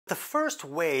The first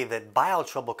way that bile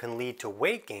trouble can lead to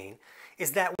weight gain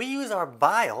is that we use our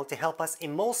bile to help us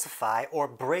emulsify or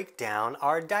break down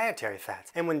our dietary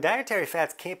fats. And when dietary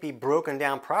fats can't be broken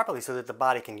down properly so that the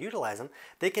body can utilize them,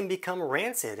 they can become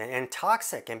rancid and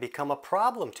toxic and become a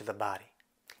problem to the body.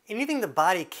 Anything the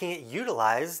body can't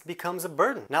utilize becomes a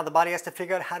burden. Now the body has to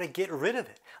figure out how to get rid of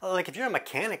it. Like if you're a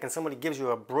mechanic and somebody gives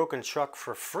you a broken truck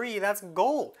for free, that's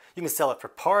gold. You can sell it for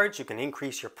parts, you can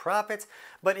increase your profits.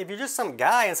 But if you're just some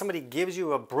guy and somebody gives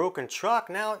you a broken truck,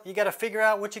 now you got to figure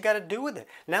out what you got to do with it.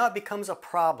 Now it becomes a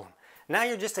problem. Now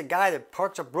you're just a guy that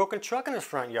parks a broken truck in his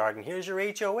front yard and here's your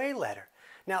HOA letter.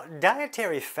 Now,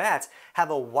 dietary fats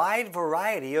have a wide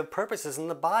variety of purposes in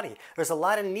the body. There's a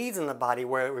lot of needs in the body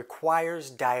where it requires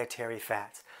dietary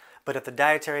fats. But if the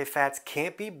dietary fats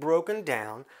can't be broken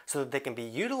down so that they can be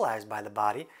utilized by the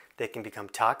body, they can become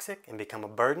toxic and become a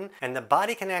burden, and the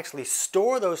body can actually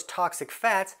store those toxic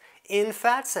fats in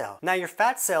fat cells. Now your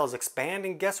fat cells expand,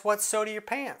 and guess what? So do your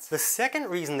pants. The second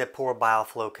reason that poor bile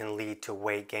flow can lead to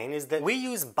weight gain is that we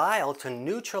use bile to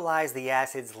neutralize the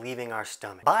acids leaving our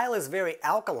stomach. Bile is very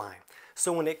alkaline,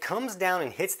 so when it comes down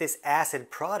and hits this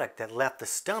acid product that left the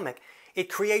stomach, it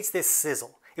creates this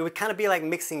sizzle. It would kind of be like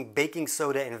mixing baking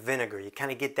soda and vinegar. You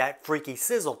kind of get that freaky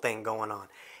sizzle thing going on.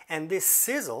 And this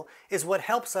sizzle is what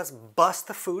helps us bust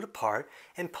the food apart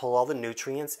and pull all the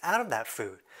nutrients out of that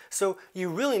food. So you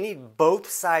really need both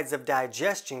sides of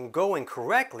digestion going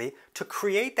correctly to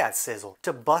create that sizzle,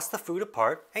 to bust the food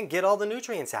apart and get all the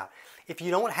nutrients out. If you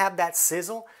don't have that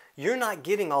sizzle, you're not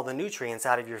getting all the nutrients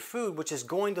out of your food, which is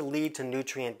going to lead to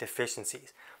nutrient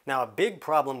deficiencies. Now, a big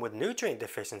problem with nutrient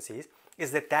deficiencies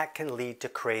is that that can lead to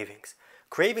cravings.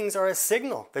 Cravings are a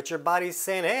signal that your body's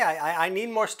saying, hey, I need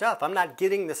more stuff. I'm not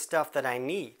getting the stuff that I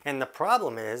need. And the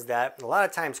problem is that a lot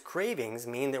of times cravings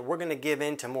mean that we're going to give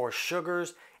in to more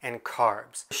sugars and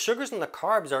carbs. The sugars and the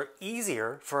carbs are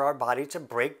easier for our body to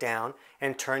break down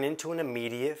and turn into an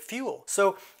immediate fuel.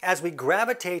 So as we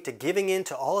gravitate to giving in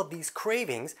to all of these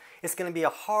cravings, it's going to be a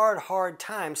hard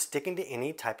time sticking to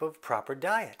any type of proper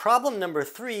diet. Problem number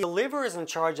 3, the liver is in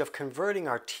charge of converting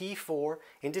our T4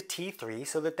 into T3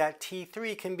 so that that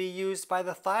T3 can be used by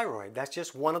the thyroid. That's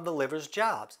just one of the liver's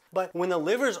jobs. But when the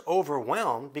liver's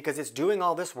overwhelmed because it's doing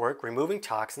all this work, removing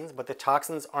toxins, but the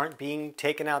toxins aren't being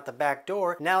taken out the back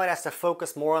door, now it has to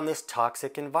focus more on this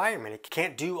toxic environment. It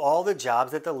can't do all the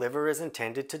jobs that the liver is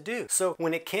intended to do. So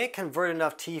when it can't convert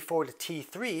enough T4 to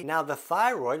T3, now the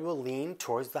thyroid will lean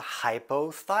towards the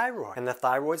hypothyroid. And the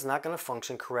thyroid's not going to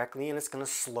function correctly, and it's going to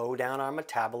slow down our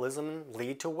metabolism and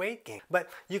lead to weight gain. But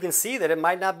you can see that it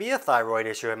might not be a thyroid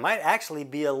issue. It might actually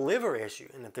be a liver issue.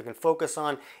 And if they can focus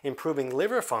on improving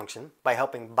liver function by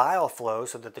helping bile flow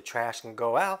so that the trash can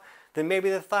go out, then maybe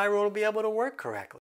the thyroid will be able to work correctly.